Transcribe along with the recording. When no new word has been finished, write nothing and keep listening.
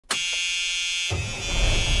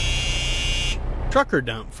Trucker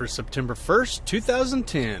Dump for September 1st,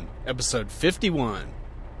 2010, episode 51.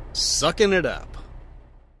 Sucking It Up.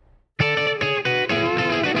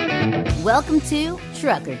 Welcome to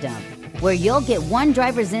Trucker Dump, where you'll get one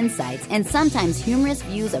driver's insights and sometimes humorous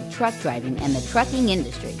views of truck driving and the trucking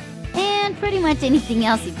industry, and pretty much anything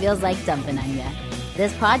else he feels like dumping on you.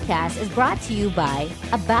 This podcast is brought to you by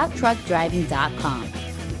AboutTruckDriving.com.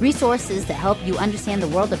 Resources to help you understand the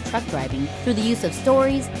world of truck driving through the use of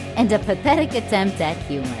stories and a pathetic attempt at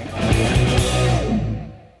humor.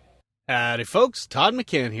 Howdy folks, Todd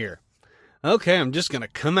McCann here. Okay, I'm just going to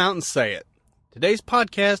come out and say it. Today's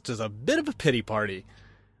podcast is a bit of a pity party.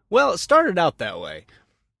 Well, it started out that way.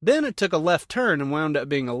 Then it took a left turn and wound up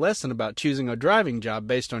being a lesson about choosing a driving job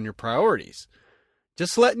based on your priorities.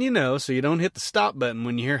 Just letting you know so you don't hit the stop button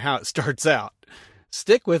when you hear how it starts out.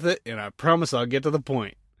 Stick with it and I promise I'll get to the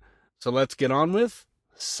point. So let's get on with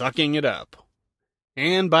Sucking It Up.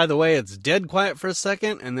 And by the way, it's dead quiet for a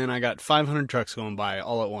second, and then I got 500 trucks going by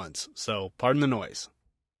all at once, so pardon the noise.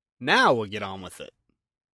 Now we'll get on with it.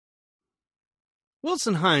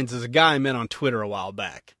 Wilson Hines is a guy I met on Twitter a while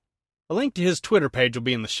back. A link to his Twitter page will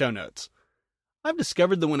be in the show notes. I've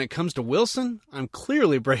discovered that when it comes to Wilson, I'm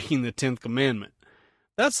clearly breaking the 10th commandment.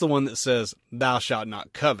 That's the one that says, "Thou shalt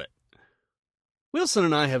not covet." Wilson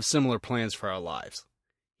and I have similar plans for our lives.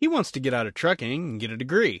 He wants to get out of trucking and get a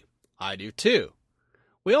degree. I do too.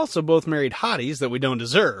 We also both married hotties that we don't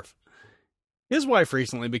deserve. His wife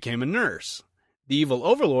recently became a nurse. The evil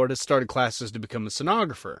overlord has started classes to become a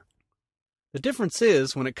sonographer. The difference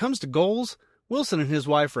is, when it comes to goals, Wilson and his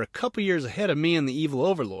wife are a couple years ahead of me and the evil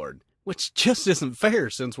overlord, which just isn't fair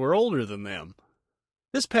since we're older than them.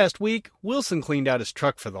 This past week, Wilson cleaned out his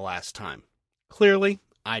truck for the last time. Clearly,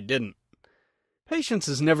 I didn't. Patience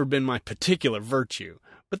has never been my particular virtue,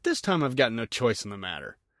 but this time I've got no choice in the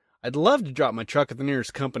matter. I'd love to drop my truck at the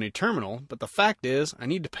nearest company terminal, but the fact is, I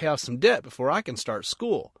need to pay off some debt before I can start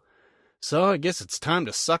school. So I guess it's time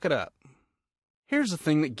to suck it up. Here's the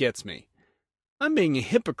thing that gets me. I'm being a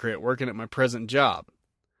hypocrite working at my present job.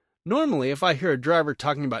 Normally, if I hear a driver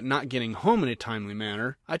talking about not getting home in a timely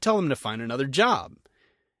manner, I tell them to find another job.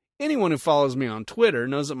 Anyone who follows me on Twitter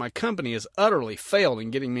knows that my company has utterly failed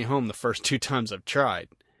in getting me home the first 2 times I've tried.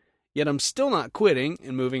 Yet I'm still not quitting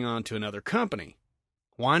and moving on to another company.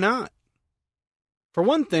 Why not? For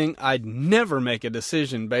one thing, I'd never make a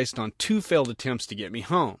decision based on 2 failed attempts to get me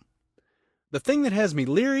home. The thing that has me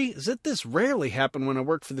leery is that this rarely happened when I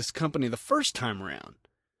worked for this company the first time around.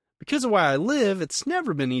 Because of where I live, it's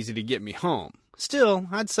never been easy to get me home. Still,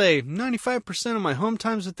 I'd say 95% of my home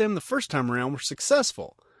times with them the first time around were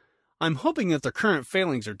successful. I'm hoping that their current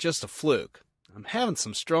failings are just a fluke. I'm having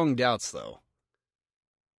some strong doubts, though.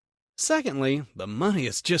 Secondly, the money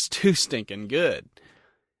is just too stinking good.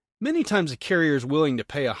 Many times a carrier is willing to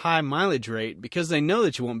pay a high mileage rate because they know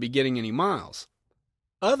that you won't be getting any miles.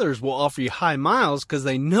 Others will offer you high miles because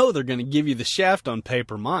they know they're going to give you the shaft on pay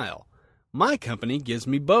per mile. My company gives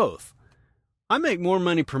me both. I make more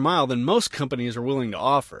money per mile than most companies are willing to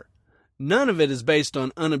offer. None of it is based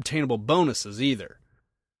on unobtainable bonuses either.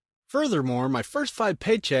 Furthermore, my first 5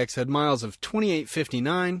 paychecks had miles of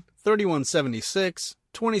 2859, 3176,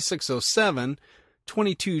 2607,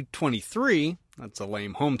 2223, that's a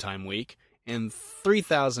lame home time week, and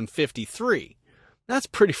 3053. That's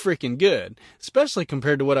pretty freaking good, especially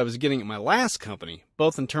compared to what I was getting at my last company,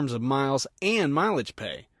 both in terms of miles and mileage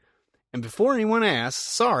pay. And before anyone asks,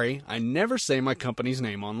 sorry, I never say my company's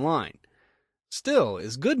name online. Still,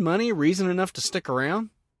 is good money reason enough to stick around?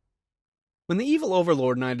 When the evil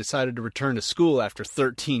overlord and I decided to return to school after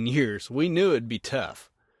 13 years, we knew it'd be tough.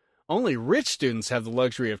 Only rich students have the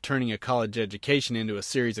luxury of turning a college education into a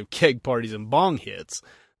series of keg parties and bong hits.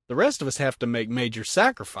 The rest of us have to make major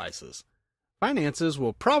sacrifices. Finances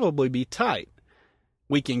will probably be tight.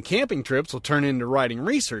 Weekend camping trips will turn into writing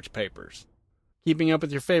research papers. Keeping up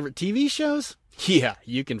with your favorite TV shows? Yeah,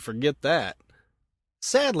 you can forget that.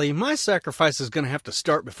 Sadly, my sacrifice is going to have to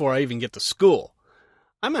start before I even get to school.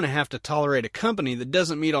 I'm going to have to tolerate a company that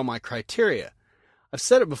doesn't meet all my criteria. I've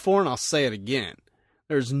said it before and I'll say it again.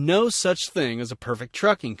 There's no such thing as a perfect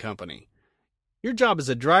trucking company. Your job as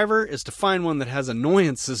a driver is to find one that has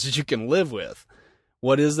annoyances that you can live with.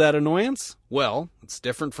 What is that annoyance? Well, it's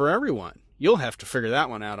different for everyone. You'll have to figure that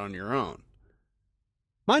one out on your own.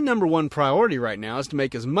 My number one priority right now is to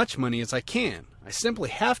make as much money as I can. I simply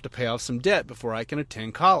have to pay off some debt before I can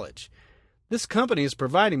attend college. This company is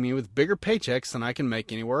providing me with bigger paychecks than I can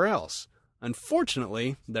make anywhere else.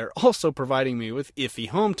 Unfortunately, they're also providing me with iffy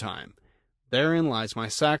home time. Therein lies my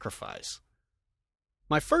sacrifice.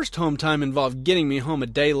 My first home time involved getting me home a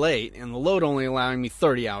day late and the load only allowing me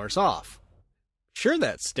 30 hours off. Sure,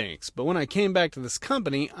 that stinks, but when I came back to this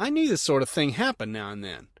company, I knew this sort of thing happened now and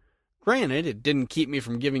then. Granted, it didn't keep me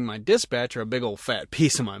from giving my dispatcher a big old fat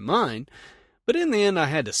piece of my mind, but in the end I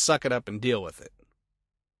had to suck it up and deal with it.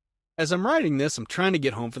 As I'm writing this, I'm trying to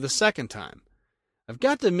get home for the second time. I've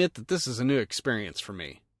got to admit that this is a new experience for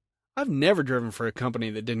me. I've never driven for a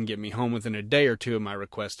company that didn't get me home within a day or two of my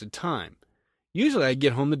requested time. Usually I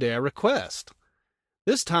get home the day I request.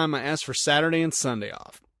 This time I asked for Saturday and Sunday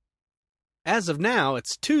off. As of now,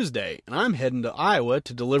 it's Tuesday, and I'm heading to Iowa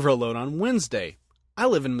to deliver a load on Wednesday. I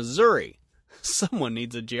live in Missouri. Someone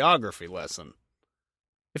needs a geography lesson.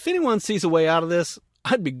 If anyone sees a way out of this,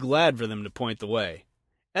 I'd be glad for them to point the way.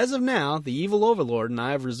 As of now, the evil overlord and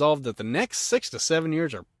I have resolved that the next 6 to 7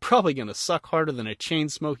 years are probably going to suck harder than a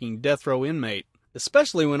chain-smoking death row inmate,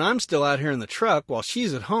 especially when I'm still out here in the truck while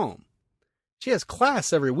she's at home. She has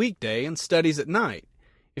class every weekday and studies at night.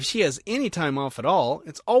 If she has any time off at all,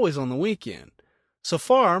 it's always on the weekend. So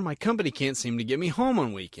far, my company can't seem to get me home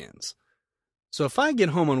on weekends. So if I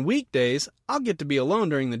get home on weekdays, I'll get to be alone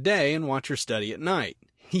during the day and watch her study at night.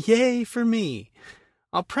 Yay for me!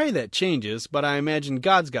 I'll pray that changes, but I imagine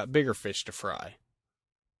God's got bigger fish to fry.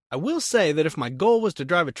 I will say that if my goal was to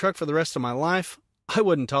drive a truck for the rest of my life, I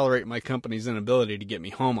wouldn't tolerate my company's inability to get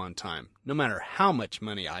me home on time, no matter how much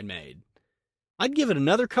money I made. I'd give it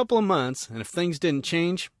another couple of months, and if things didn't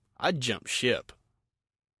change, I'd jump ship.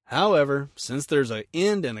 However, since there's an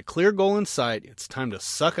end and a clear goal in sight, it's time to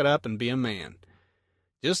suck it up and be a man.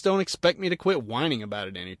 Just don't expect me to quit whining about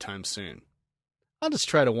it anytime soon. I'll just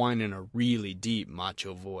try to whine in a really deep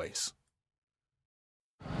macho voice.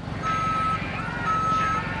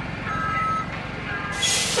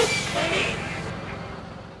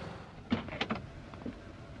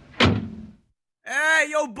 Hey,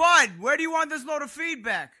 yo, bud, where do you want this load of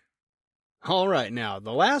feedback? All right, now,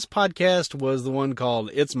 the last podcast was the one called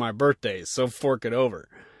It's My Birthday, so fork it over.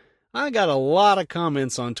 I got a lot of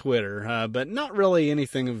comments on Twitter, but not really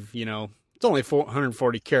anything of, it's only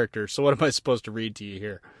 440 characters, so what am I supposed to read to you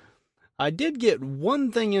here? I did get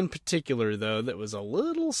one thing in particular, though, that was a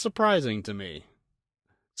little surprising to me.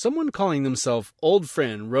 Someone calling themselves Old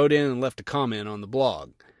Friend wrote in and left a comment on the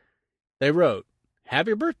blog. They wrote,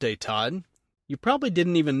 "Happy birthday, Todd. You probably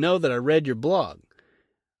didn't even know that I read your blog.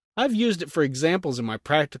 I've used it for examples in my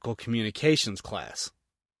practical communications class."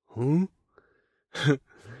 Huh?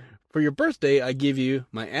 "For your birthday, I give you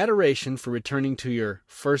my adoration for returning to your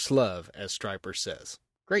first love," as Stryper says.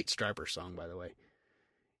 Great Stryper song, by the way.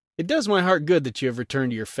 "It does my heart good that you have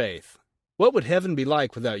returned to your faith. What would heaven be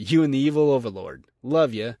like without you and the evil overlord?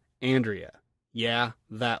 Love ya, Andrea." Yeah,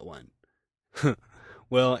 that one.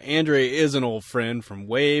 Well, Andrea is an old friend from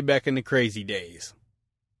way back in the crazy days.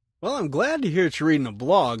 Well, I'm glad to hear that you're reading a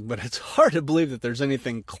blog, but it's hard to believe that there's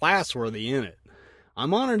anything class-worthy in it.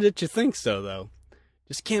 I'm honored that you think so, though.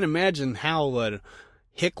 Just can't imagine how a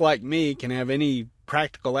hick like me can have any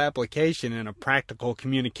practical application in a practical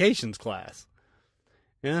communications class.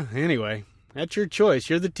 Yeah, anyway, that's your choice.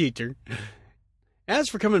 You're the teacher. As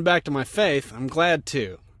for coming back to my faith, I'm glad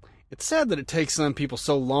too. It's sad that it takes some people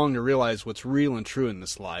so long to realize what's real and true in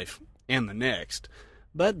this life, and the next,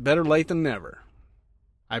 but better late than never.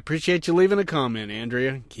 I appreciate you leaving a comment,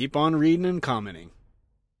 Andrea. Keep on reading and commenting.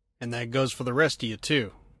 And that goes for the rest of you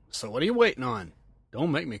too. So what are you waiting on? Don't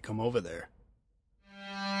make me come over there.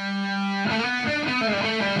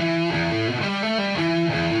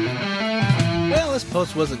 Well, this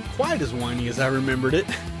post wasn't quite as whiny as I remembered it.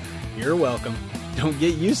 You're welcome. Don't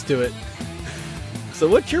get used to it. So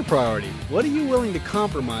what's your priority? What are you willing to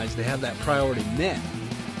compromise to have that priority met?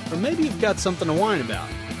 Or maybe you've got something to whine about.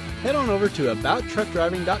 Head on over to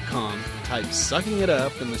abouttruckdriving.com, type "sucking it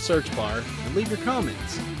up" in the search bar, and leave your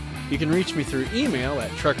comments. You can reach me through email at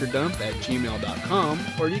truckerdump@gmail.com,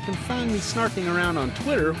 or you can find me snarking around on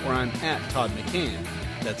Twitter where I'm at Todd McCann.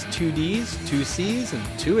 That's 2 D's, 2 C's, and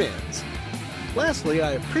 2 N's. Lastly,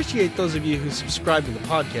 I appreciate those of you who subscribe to the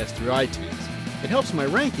podcast through iTunes. It helps my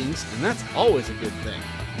rankings, and that's always a good thing.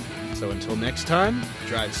 So until next time,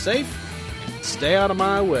 drive safe and stay out of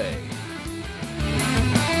my way.